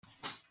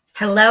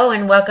Hello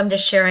and welcome to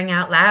Sharing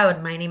Out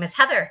Loud. My name is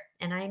Heather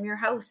and I am your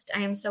host. I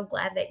am so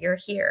glad that you're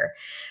here.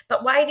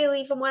 But why do you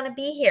even want to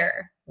be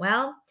here?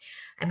 Well,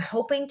 I'm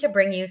hoping to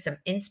bring you some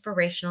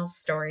inspirational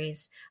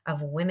stories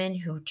of women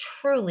who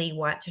truly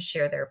want to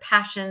share their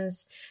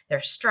passions,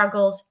 their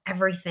struggles,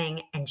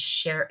 everything, and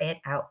share it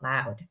out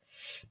loud.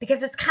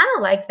 Because it's kind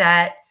of like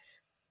that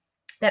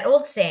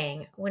old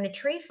saying, when a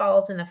tree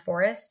falls in the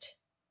forest,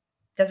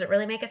 does it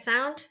really make a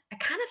sound? I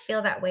kind of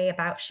feel that way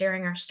about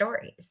sharing our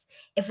stories.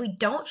 If we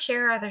don't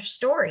share other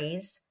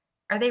stories,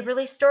 are they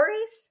really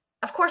stories?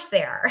 Of course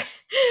they are.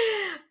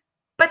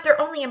 But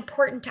they're only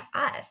important to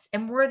us,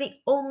 and we're the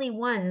only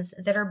ones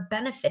that are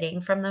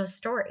benefiting from those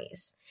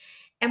stories.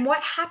 And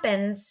what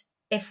happens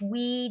if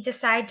we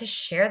decide to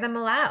share them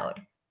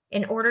aloud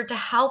in order to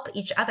help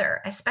each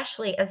other,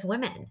 especially as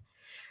women?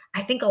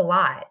 I think a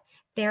lot.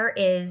 There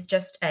is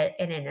just an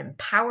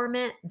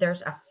empowerment,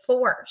 there's a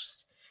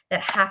force that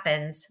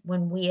happens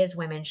when we as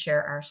women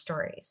share our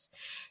stories.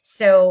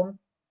 So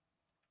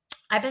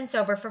I've been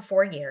sober for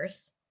 4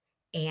 years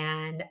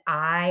and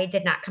I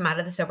did not come out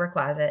of the sober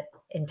closet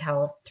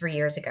until 3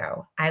 years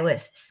ago. I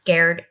was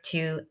scared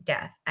to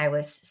death. I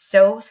was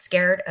so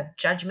scared of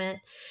judgment.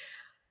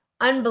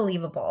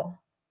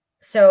 Unbelievable.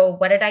 So,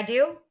 what did I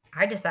do?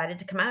 I decided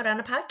to come out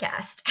on a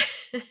podcast.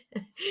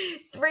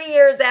 3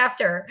 years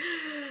after,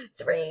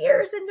 3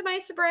 years into my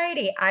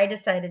sobriety, I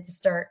decided to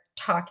start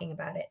talking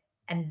about it.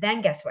 And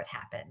then guess what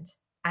happened?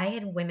 I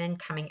had women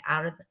coming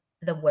out of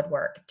the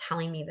woodwork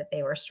telling me that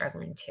they were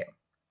struggling too.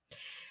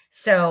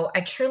 So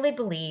I truly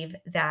believe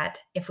that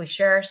if we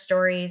share our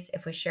stories,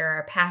 if we share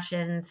our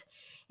passions,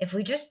 if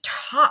we just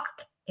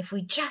talk, if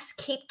we just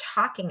keep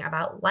talking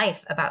about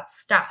life, about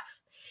stuff,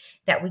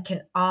 that we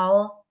can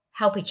all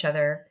help each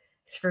other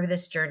through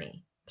this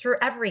journey, through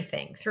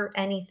everything, through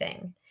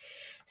anything.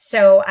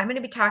 So I'm going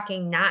to be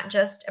talking not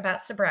just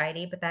about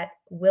sobriety, but that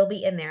will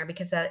be in there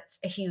because that's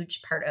a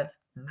huge part of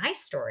my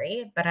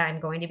story. But I'm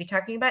going to be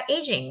talking about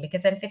aging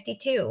because I'm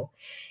 52.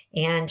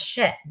 And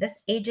shit, this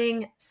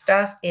aging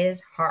stuff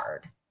is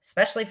hard,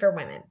 especially for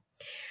women.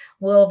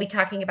 We'll be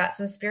talking about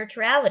some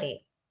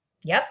spirituality.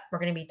 Yep, we're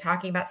going to be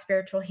talking about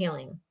spiritual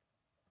healing.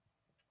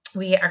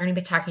 We are going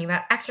to be talking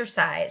about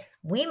exercise.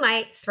 We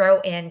might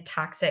throw in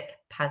toxic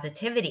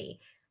positivity.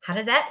 How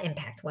does that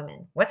impact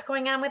women? What's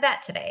going on with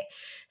that today?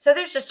 So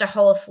there's just a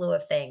whole slew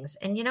of things.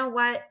 And you know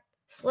what?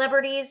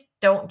 Celebrities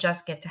don't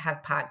just get to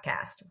have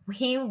podcasts.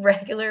 We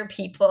regular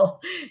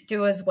people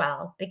do as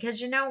well.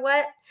 Because you know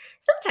what?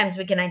 Sometimes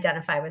we can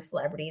identify with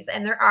celebrities,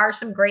 and there are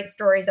some great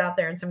stories out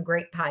there and some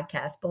great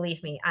podcasts.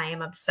 Believe me, I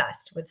am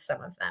obsessed with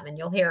some of them, and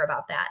you'll hear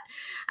about that,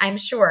 I'm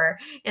sure,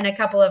 in a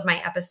couple of my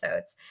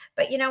episodes.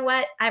 But you know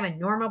what? I'm a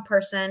normal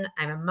person.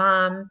 I'm a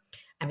mom.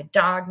 I'm a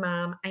dog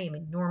mom. I am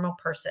a normal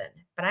person,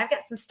 but I've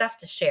got some stuff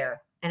to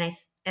share, and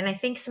I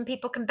think some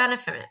people can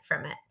benefit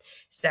from it.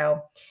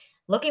 So,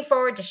 looking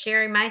forward to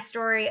sharing my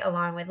story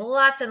along with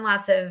lots and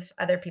lots of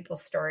other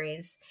people's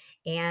stories,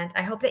 and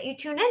I hope that you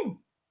tune in.